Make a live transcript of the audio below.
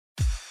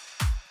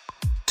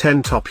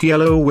10 Top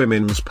Yellow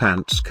Women's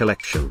Pants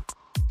Collection.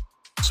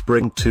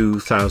 Spring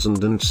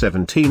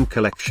 2017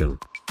 Collection.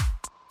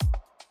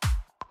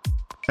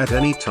 At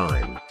any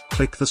time,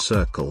 click the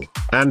circle,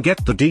 and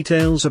get the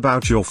details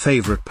about your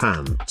favorite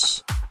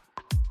pants.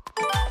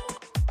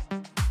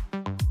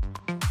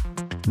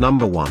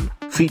 Number 1,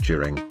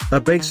 featuring a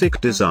basic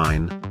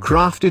design,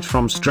 crafted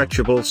from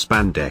stretchable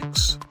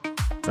spandex.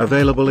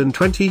 Available in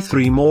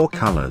 23 more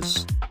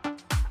colors.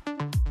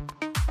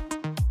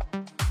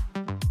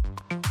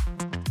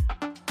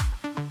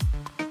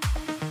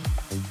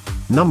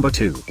 Number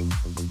 2.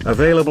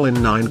 Available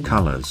in 9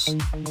 colors.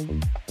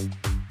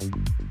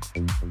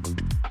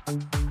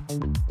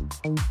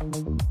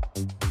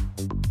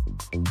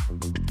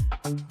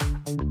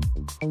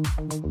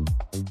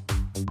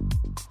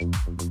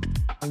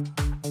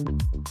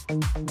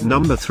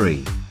 Number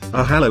 3.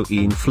 A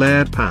Halloween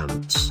flared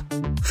pants.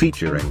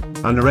 Featuring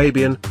an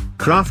Arabian,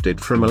 crafted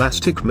from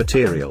elastic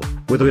material,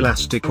 with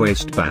elastic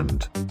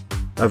waistband.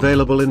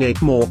 Available in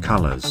 8 more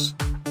colors.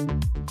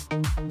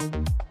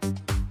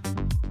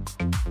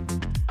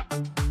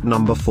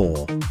 Number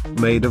 4.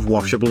 Made of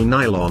washable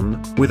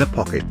nylon, with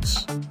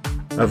pockets.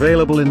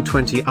 Available in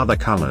 20 other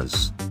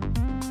colors.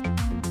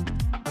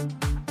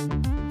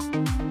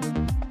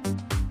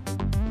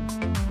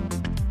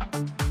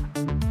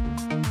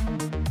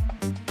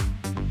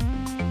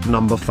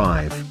 Number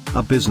 5,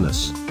 a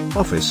business,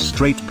 office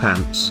straight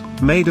pants,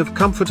 made of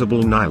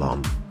comfortable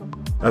nylon.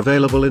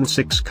 Available in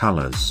 6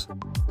 colors.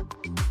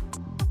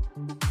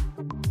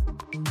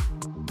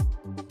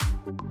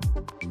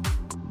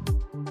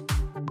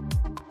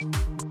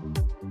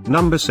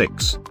 Number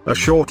 6, a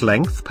short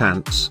length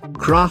pants,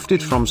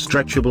 crafted from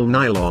stretchable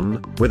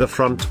nylon, with a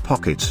front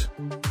pocket.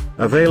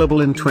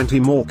 Available in 20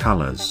 more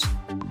colors.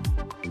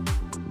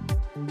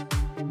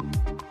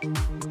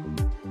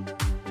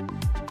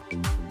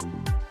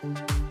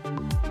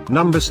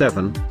 Number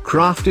 7,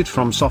 crafted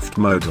from soft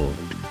modal.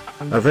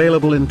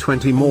 Available in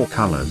 20 more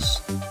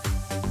colors.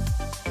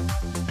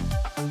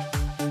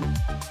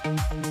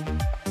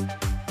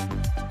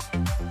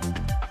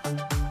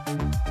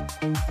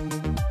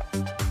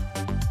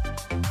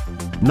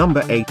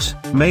 Number 8,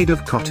 made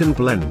of cotton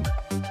blend.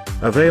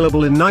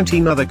 Available in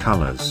 19 other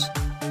colors.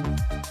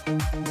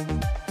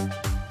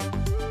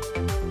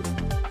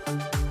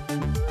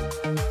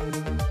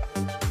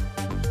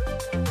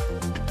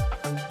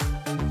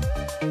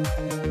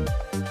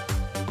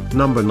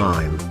 Number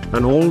 9,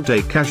 an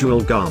all-day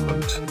casual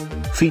garment.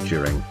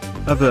 Featuring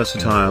a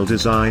versatile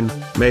design,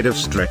 made of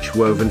stretch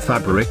woven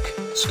fabric,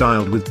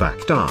 styled with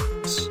back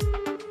darts.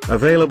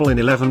 Available in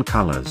 11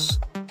 colors.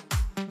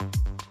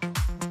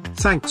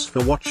 Thanks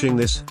for watching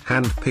this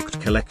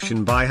hand-picked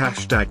collection by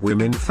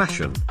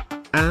 #WomenFashion.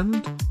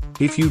 And,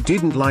 if you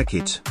didn't like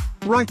it,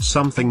 write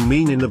something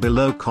mean in the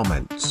below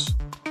comments.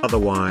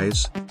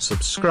 Otherwise,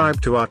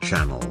 subscribe to our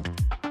channel.